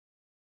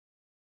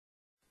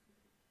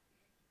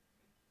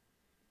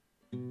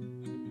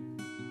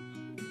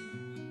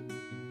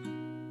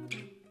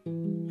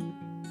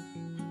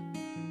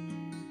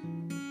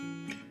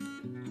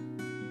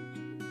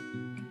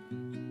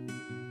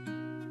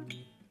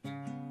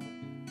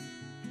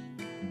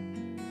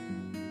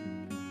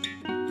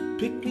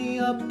Pick me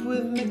up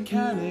with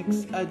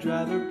mechanics, I'd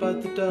rather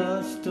bite the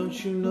dust.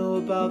 Don't you know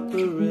about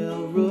the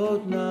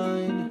Railroad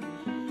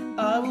 9?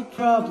 I will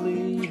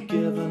probably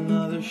give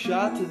another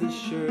shot to this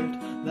shirt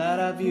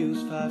that I've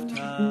used 5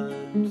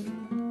 times.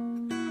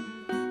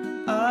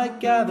 I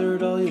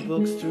gathered all your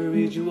books to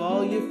read you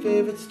all your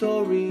favorite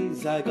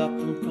stories. I got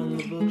them from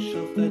the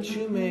bookshelf that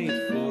you made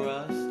for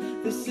us.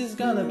 This is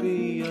gonna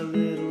be a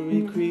little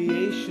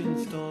recreation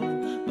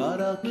storm, but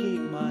I'll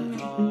keep my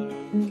heart.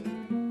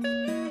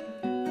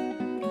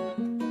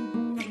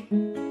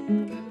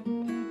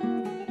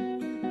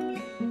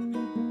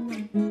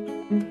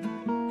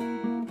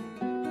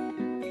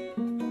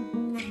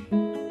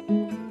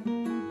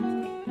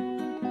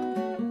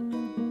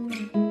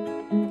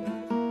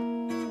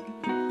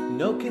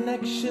 No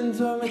connections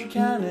or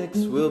mechanics,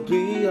 we'll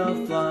be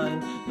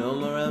offline. No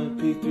more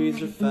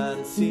MP3s or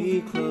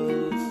fancy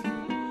clothes.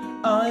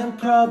 I am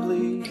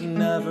probably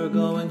never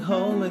going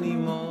home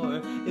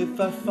anymore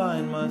if I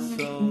find my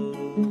soul.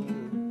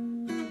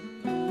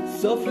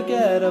 So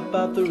forget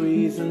about the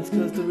reasons,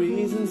 'cause the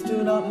reasons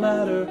do not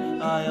matter.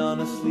 I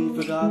honestly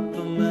forgot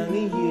them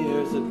many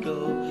years ago.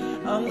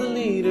 I'm the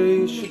leader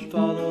you should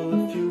follow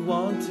if you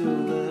want to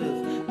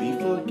live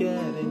before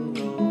getting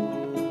old.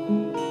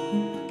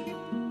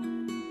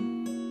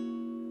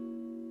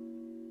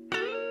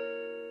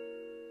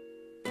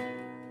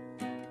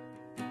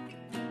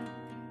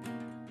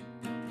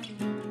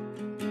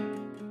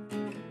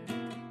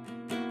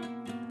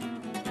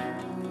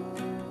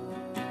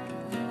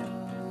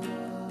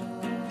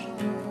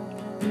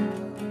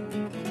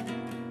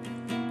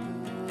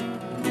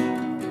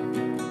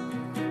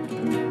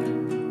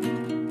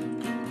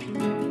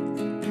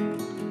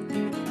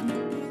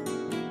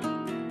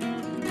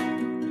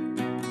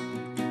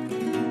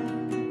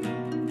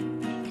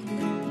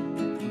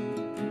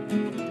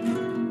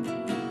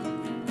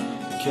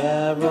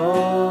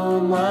 Carol,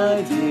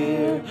 my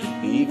dear,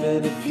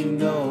 even if you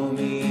know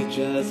me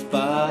just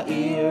by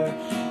ear,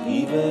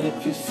 even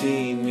if you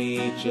see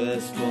me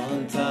just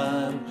one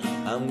time,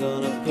 I'm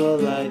gonna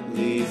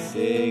politely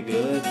say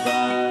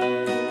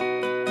goodbye.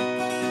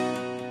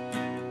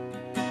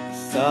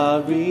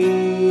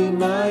 Sorry,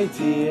 my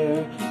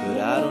dear, but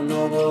I don't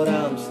know what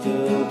I'm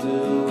still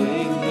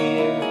doing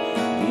here.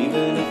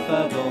 Even if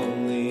I've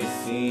only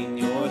seen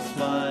your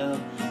smile,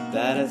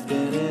 that has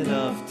been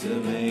enough to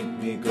make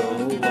me go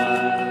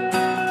wild.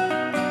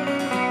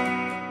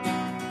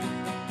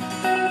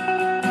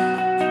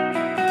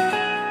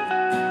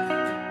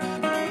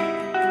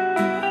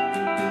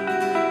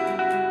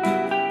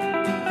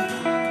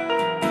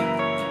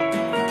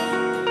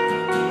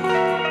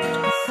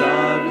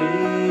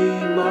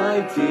 Sorry, my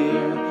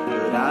dear,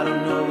 but I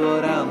don't know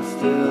what I'm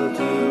still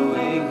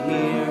doing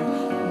here.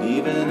 And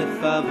even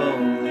if I've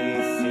only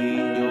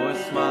seen your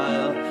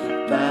smile,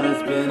 that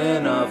has been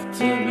enough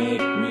to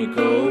make